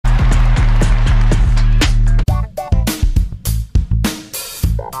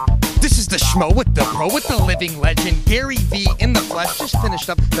Schmo with the pro, with the living legend, Gary V in the flesh. Just finished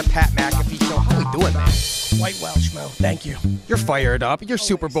up the Pat McAfee show. How we doing, man? Quite well, Schmo. Thank you. You're fired up. Your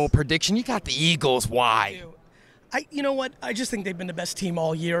Super Bowl prediction, you got the Eagles. Why? You know what? I just think they've been the best team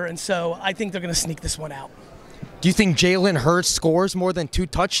all year, and so I think they're going to sneak this one out. Do you think Jalen Hurts scores more than 2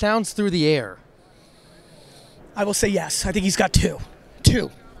 touchdowns through the air? I will say yes. I think he's got two. Two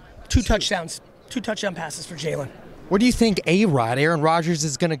touchdowns. 2 touchdown passes for Jalen. Where do you think A-Rod, Aaron Rodgers,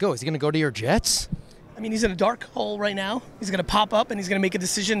 is going to go? Is he going to go to your Jets? I mean, he's in a dark hole right now. He's going to pop up, and he's going to make a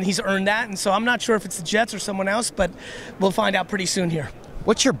decision. He's earned that, and so I'm not sure if it's the Jets or someone else, but we'll find out pretty soon here.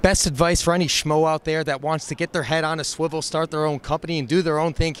 What's your best advice for any schmo out there that wants to get their head on a swivel, start their own company, and do their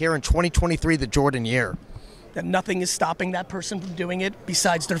own thing here in 2023, the Jordan year? That nothing is stopping that person from doing it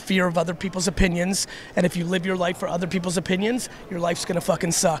besides their fear of other people's opinions, and if you live your life for other people's opinions, your life's going to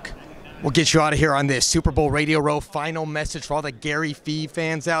fucking suck. We'll get you out of here on this Super Bowl Radio Row. Final message for all the Gary Fee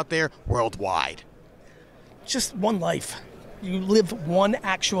fans out there worldwide. Just one life. You live one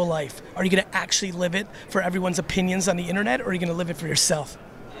actual life. Are you going to actually live it for everyone's opinions on the internet, or are you going to live it for yourself?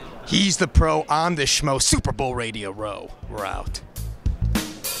 He's the pro, I'm the schmo. Super Bowl Radio Row. We're out.